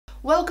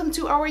Welcome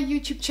to our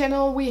YouTube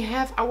channel. We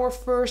have our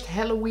first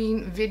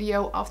Halloween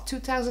video of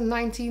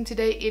 2019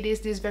 today. It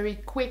is this very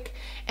quick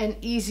and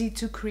easy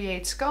to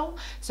create skull.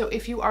 So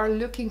if you are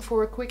looking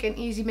for a quick and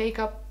easy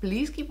makeup,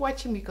 please keep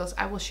watching because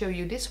I will show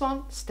you this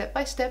one step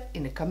by step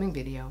in the coming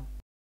video.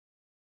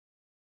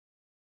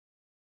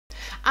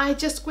 I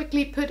just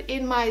quickly put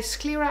in my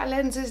sclera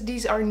lenses.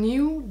 These are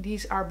new.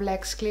 These are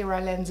black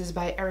sclera lenses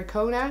by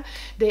Aricona.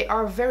 They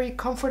are very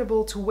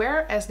comfortable to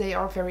wear as they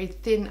are very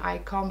thin. I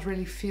can't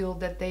really feel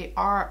that they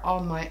are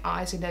on my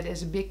eyes, and that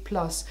is a big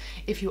plus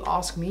if you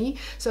ask me.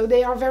 So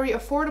they are very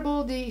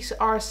affordable. These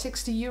are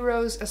 60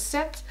 euros a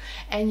set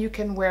and you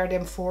can wear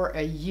them for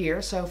a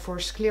year. So for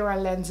sclera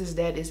lenses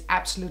that is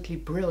absolutely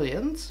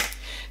brilliant.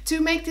 To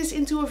make this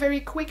into a very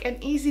quick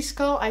and easy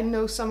skull, I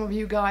know some of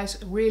you guys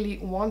really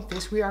want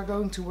this. We are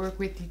going to work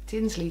with the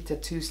Tinsley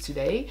tattoos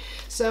today.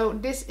 So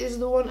this is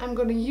the one I'm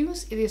going to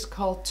use. It is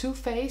called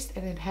Two-Faced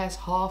and it has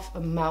half a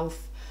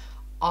mouth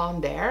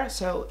on there.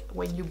 So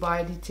when you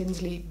buy the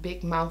Tinsley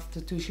big mouth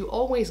tattoos, you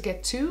always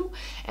get two.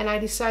 And I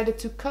decided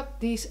to cut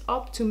these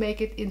up to make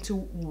it into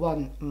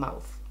one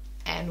mouth.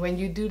 And when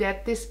you do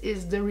that, this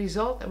is the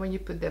result. And when you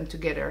put them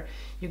together,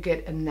 you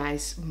get a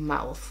nice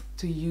mouth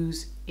to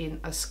use in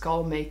a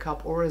skull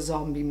makeup or a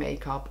zombie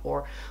makeup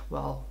or,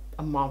 well,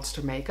 a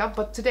monster makeup.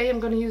 But today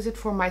I'm going to use it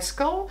for my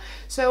skull.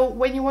 So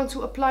when you want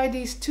to apply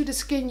these to the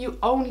skin, you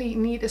only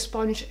need a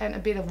sponge and a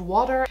bit of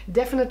water.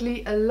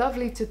 Definitely a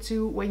lovely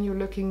tattoo when you're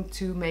looking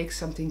to make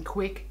something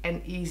quick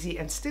and easy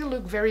and still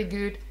look very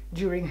good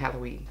during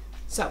Halloween.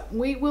 So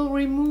we will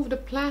remove the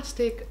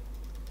plastic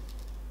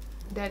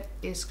that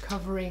is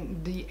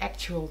covering the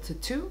actual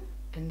tattoo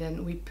and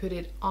then we put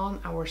it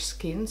on our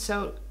skin.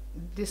 So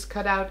this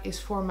cutout is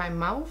for my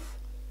mouth,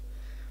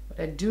 but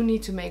I do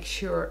need to make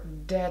sure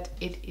that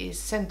it is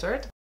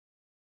centered.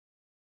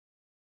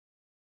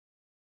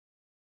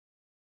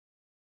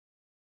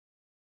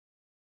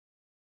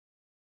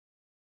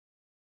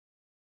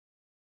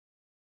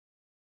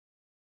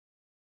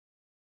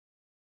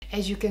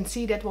 As you can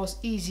see, that was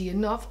easy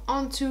enough.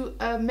 Onto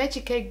a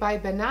Magic Cake by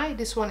Benai.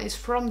 This one is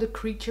from the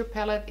Creature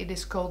palette. It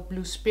is called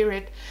Blue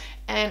Spirit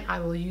and I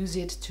will use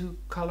it to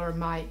color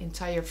my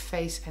entire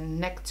face and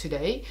neck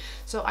today.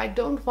 So I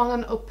don't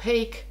want an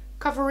opaque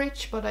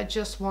coverage, but I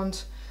just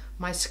want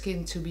my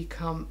skin to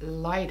become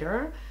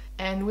lighter.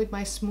 And with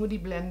my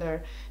smoothie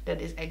blender,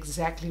 that is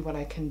exactly what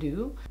I can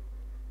do.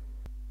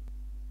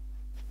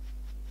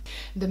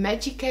 The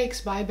Magic Cakes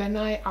by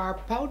Benai are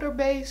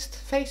powder-based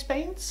face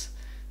paints.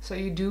 So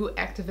you do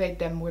activate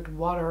them with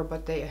water,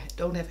 but they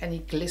don't have any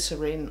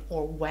glycerin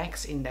or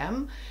wax in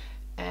them.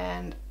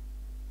 And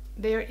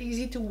they are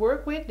easy to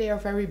work with. They are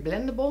very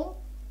blendable.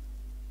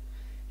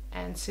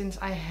 And since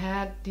I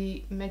had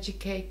the Magic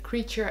Cake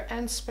Creature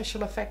and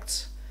Special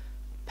Effects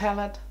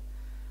palette,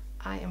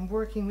 I am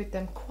working with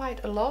them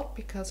quite a lot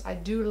because I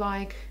do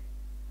like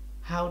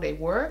how they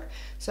work.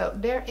 So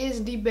there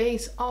is the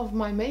base of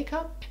my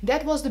makeup.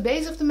 That was the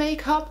base of the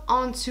makeup.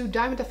 Onto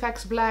Diamond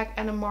FX Black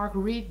and a Mark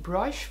Reed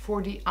brush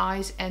for the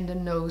eyes and the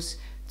nose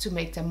to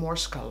make them more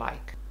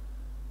skull-like.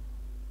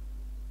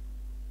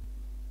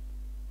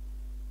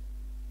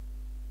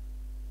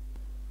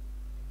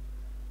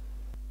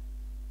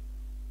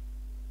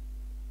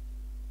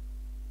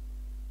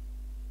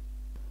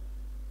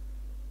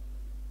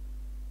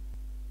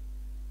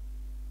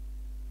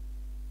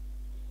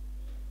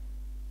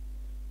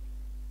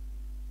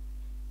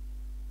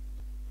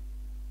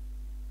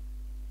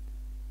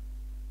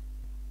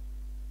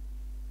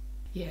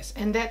 Yes,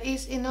 and that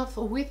is enough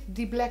with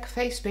the black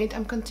face paint.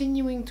 I'm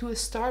continuing to a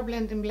Star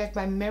Blend in Black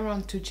by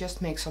Meron to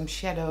just make some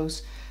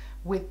shadows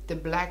with the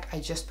black I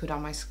just put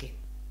on my skin.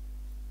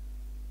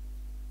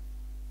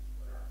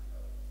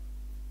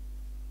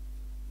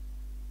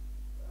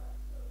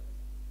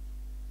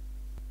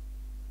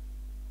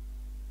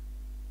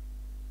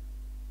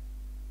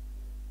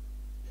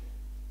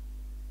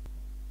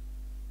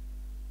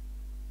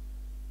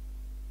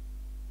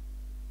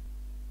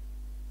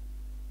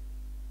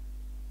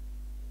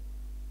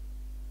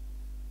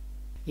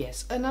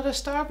 Yes, another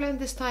Star Blend,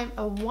 this time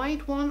a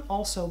white one,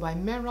 also by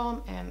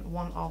Meron, and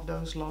one of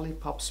those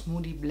Lollipop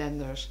smoothie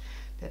blenders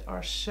that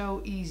are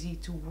so easy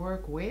to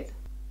work with.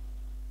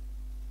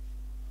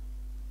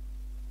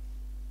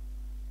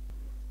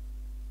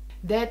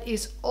 That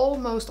is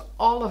almost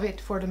all of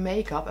it for the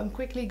makeup. I'm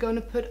quickly going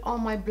to put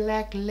on my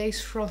black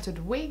lace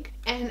fronted wig,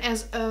 and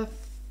as a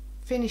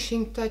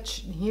finishing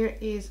touch, here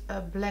is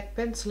a black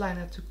pencil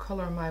liner to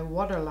color my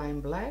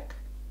waterline black,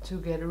 to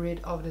get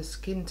rid of the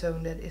skin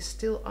tone that is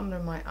still under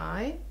my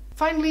eye.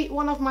 Finally,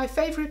 one of my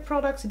favorite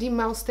products, the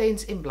Mouth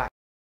Stains in Black.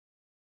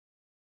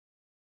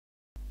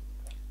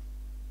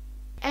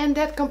 And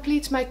that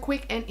completes my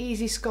quick and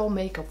easy skull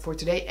makeup for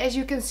today. As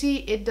you can see,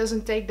 it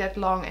doesn't take that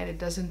long and it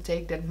doesn't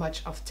take that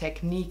much of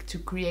technique to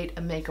create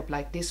a makeup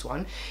like this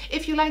one.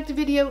 If you liked the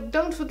video,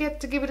 don't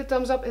forget to give it a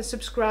thumbs up and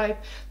subscribe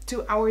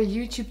to our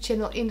YouTube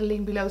channel in the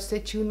link below. Stay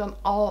tuned on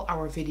all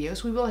our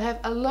videos. We will have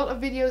a lot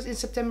of videos in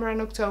September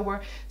and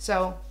October,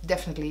 so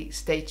definitely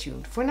stay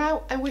tuned. For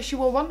now, I wish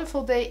you a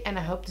wonderful day and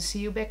I hope to see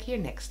you back here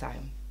next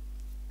time.